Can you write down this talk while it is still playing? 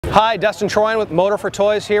Hi, Dustin Troyan with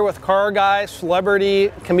Motor4toys here with car guy,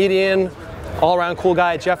 celebrity, comedian, all-around cool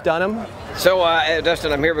guy, Jeff Dunham. So,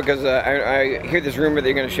 Dustin, I'm here because I hear this rumor that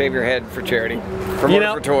you're going to shave your head for charity, for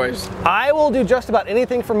Motor4toys. I will do just about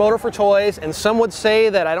anything for Motor4toys, and some would say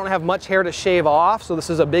that I don't have much hair to shave off, so this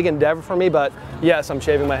is a big endeavor for me, but yes, I'm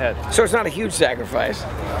shaving my head. So it's not a huge sacrifice.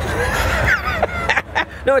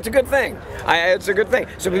 No, it's a good thing. It's a good thing.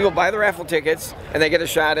 So people buy the raffle tickets and they get a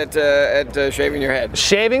shot at shaving your head.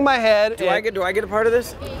 Shaving my head. Do I get a part of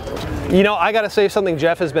this? You know, I got to say something.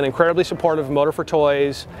 Jeff has been incredibly supportive of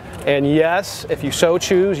Motor4toys, and yes, if you so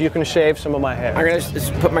choose, you can shave some of my hair. I'm gonna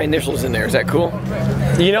just put my initials in there. Is that cool?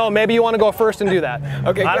 You know, maybe you want to go first and do that.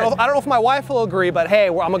 Okay. I don't know if my wife will agree, but hey,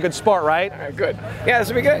 I'm a good sport, right? All right, good. Yeah, this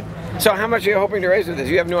will be good. So how much are you hoping to raise with this?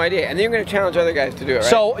 You have no idea. And then you're going to challenge other guys to do it, right?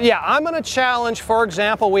 So, yeah, I'm going to challenge, for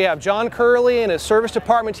example, we have John Curley and his service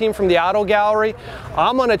department team from the Auto Gallery.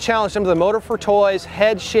 I'm going to challenge them to the Motor4toys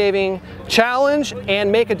head shaving challenge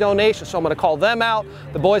and make a donation. So I'm going to call them out,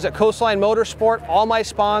 the boys at Coastline Motorsport, all my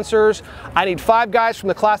sponsors. I need 5 guys from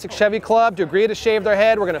the Classic Chevy Club to agree to shave their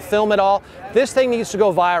head. We're going to film it all. This thing needs to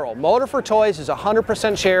go viral. Motor4toys is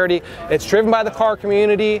 100% charity. It's driven by the car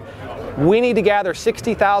community. We need to gather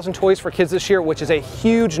 60,000 toys for kids this year, which is a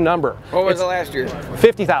huge number. What was it last year?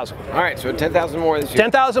 50,000. All right, so 10,000 more this year.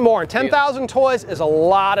 10,000 more, and 10,000 toys is a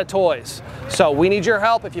lot of toys. So we need your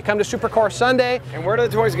help if you come to Supercar Sunday. And where do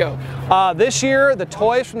the toys go? This year, the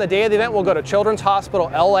toys from the day of the event will go to Children's Hospital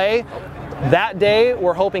LA. That day,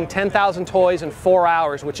 we're hoping 10,000 toys in 4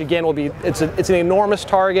 hours, which again will be, it's an enormous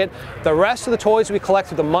target. The rest of the toys we collect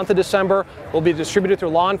through the month of December will be distributed through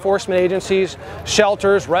law enforcement agencies,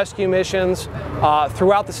 shelters, rescue missions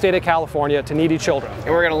throughout the state of California to needy children. And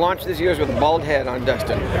we're going to launch this year with a bald head on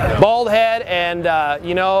Dustin. Bald head, and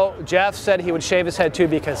you know, Jeff said he would shave his head too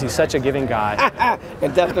because he's such a giving guy.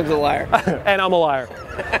 And Dustin's a liar. And I'm a liar.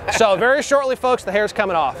 So very shortly, folks, the hair's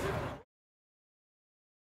coming off.